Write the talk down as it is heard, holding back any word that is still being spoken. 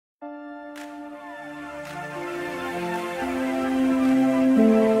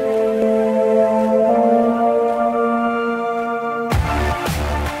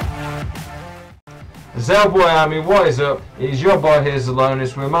Zelboy Army, what is up? It's your boy here,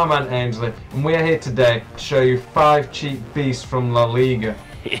 Zelonius, with my man Ainsley, and we're here today to show you 5 cheap beasts from La Liga.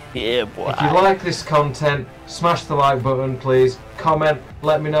 Yeah, boy. If you like this content, smash the like button please, comment,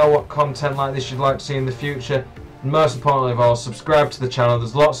 let me know what content like this you'd like to see in the future, and most importantly of all, subscribe to the channel.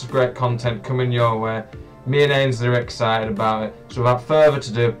 There's lots of great content coming your way. Me and Ainsley are excited about it, so without further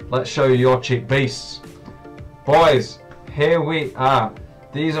ado, let's show you your cheap beasts. Boys, here we are.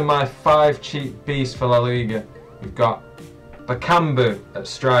 These are my 5 cheap beasts for La Liga. We've got Bakambu at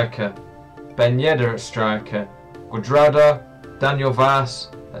striker, Ben Yedder at striker, Guadrado, Daniel Vaz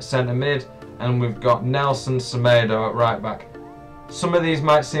at centre mid, and we've got Nelson Semedo at right back. Some of these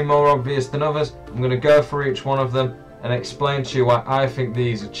might seem more obvious than others. I'm going to go for each one of them and explain to you why I think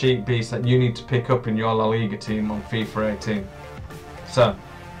these are cheap beasts that you need to pick up in your La Liga team on FIFA 18. So,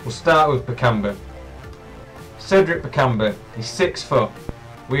 we'll start with Bakambu. Cedric Bakambu, he's 6 foot.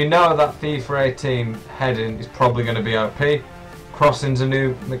 We know that FIFA 18 heading is probably going to be OP. Crossing's a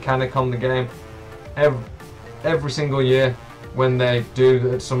new mechanic on the game. Every single year when they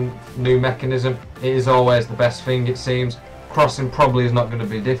do some new mechanism, it is always the best thing, it seems. Crossing probably is not going to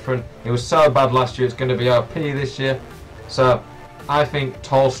be different. It was so bad last year, it's going to be OP this year. So I think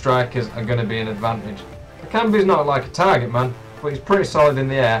tall strikers are going to be an advantage. Bakambu's not like a target man, but he's pretty solid in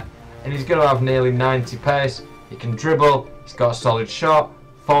the air, and he's going to have nearly 90 pace. He can dribble, he's got a solid shot,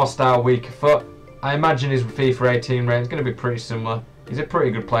 4-star weaker foot. I imagine his FIFA 18 rate is going to be pretty similar. He's a pretty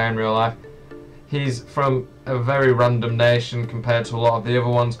good player in real life. He's from a very random nation compared to a lot of the other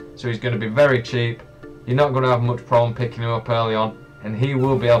ones, so he's going to be very cheap. You're not going to have much problem picking him up early on, and he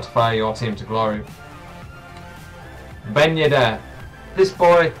will be able to fire your team to glory. Ben Yedder. This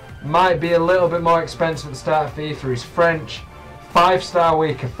boy might be a little bit more expensive at the start of FIFA. He's French. 5-star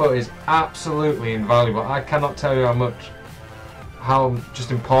weaker foot is absolutely invaluable. I cannot tell you how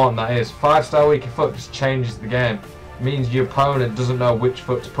just important that is. 5-star weaker foot just changes the game. It means your opponent doesn't know which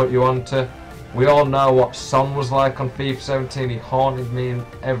foot to put you onto. We all know what Son was like on FIFA 17. He haunted me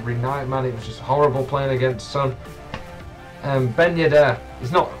every night, man. It was just horrible playing against Son. Ben Yedder,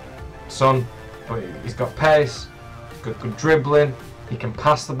 he's not Son, but he's got pace, he's got good dribbling, he can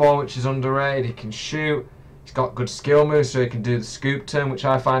pass the ball, which is underrated, he can shoot, he's got good skill moves, so he can do the scoop turn, which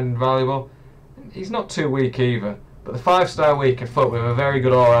I find invaluable. He's not too weak either, but the 5-star weaker foot with a very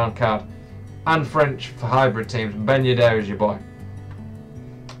good all-round card, and French for hybrid teams, Ben Yedder is your boy.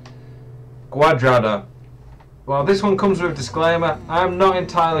 Guadrado. Well, this one comes with a disclaimer. I'm not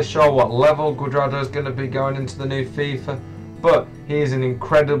entirely sure what level Guadrado is going to be going into the new FIFA, but he is an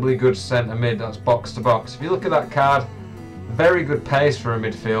incredibly good centre mid. That's box to box. If you look at that card, very good pace for a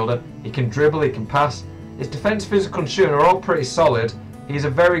midfielder. He can dribble, he can pass. His defence, physical and shooting are all pretty solid. He's a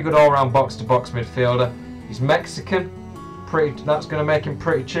very good all-round box to box midfielder. He's Mexican. That's going to make him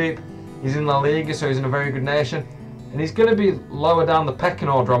pretty cheap. He's in La Liga, so he's in a very good nation. And he's going to be lower down the pecking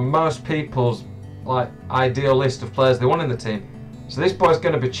order on most people's ideal list of players they want in the team. So this boy's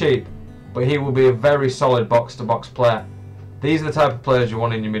going to be cheap, but he will be a very solid box-to-box player. These are the type of players you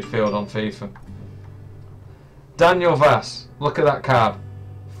want in your midfield on FIFA. Daniel Vaz, look at that card.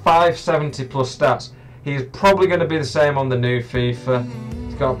 570 plus stats. He's probably going to be the same on the new FIFA.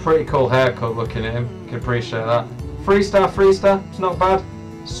 He's got a pretty cool haircut looking at him. You can appreciate that. 3-star, it's not bad.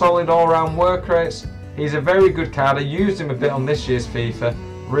 Solid all-round work rates. He's a very good card. I used him a bit on this year's FIFA.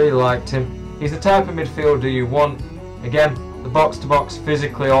 Really liked him. He's the type of midfielder you want. Again, the box-to-box,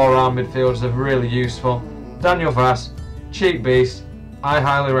 physically all-round midfielders are really useful. Daniel Vaz, cheap beast. I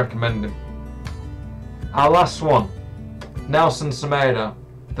highly recommend him. Our last one, Nelson Semedo.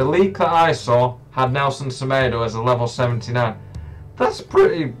 The leak that I saw had Nelson Semedo as a level 79. That's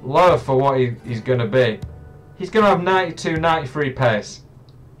pretty low for what he's going to be. He's going to have 92, 93 pace.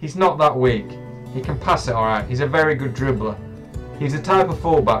 He's not that weak. He can pass it alright. He's a very good dribbler. He's the type of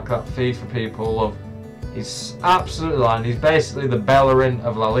fullback that FIFA people love. He's absolutely lying. He's basically the Bellerin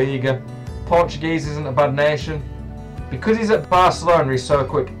of La Liga. Portuguese isn't a bad nation. Because he's at Barcelona, he's so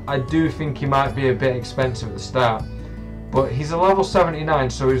quick, I do think he might be a bit expensive at the start. But he's a level 79,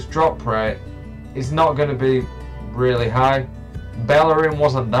 so his drop rate is not going to be really high. Bellerin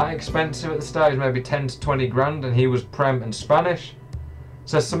wasn't that expensive at the start. He was maybe 10 to 20 grand, and he was Prem and Spanish.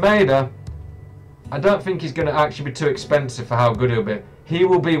 So Semedo, I don't think he's going to actually be too expensive for how good he'll be. He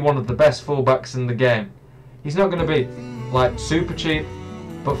will be one of the best fullbacks in the game. He's not going to be like super cheap,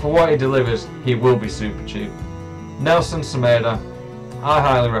 but for what he delivers, he will be super cheap. Nelson Semedo, I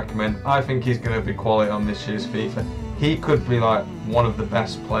highly recommend. I think he's going to be quality on this year's FIFA. He could be like one of the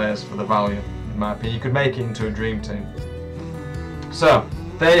best players for the value, in my opinion. You could make it into a dream team. So,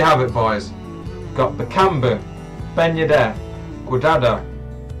 there you have it, boys. We've got Bakambu, Ben Yedder, Guadrado,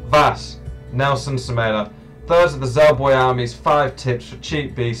 Vaz, Nelson Semedo. Those are the Zelboy Army's 5 tips for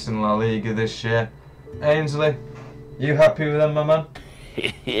cheap beasts in La Liga this year. Ainsley, you happy with them, my man?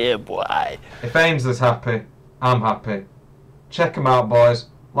 Yeah, boy. If Ainsley's happy, I'm happy. Check them out, boys.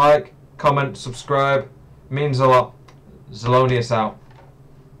 Like, comment, subscribe. Means a lot. Zelonius out.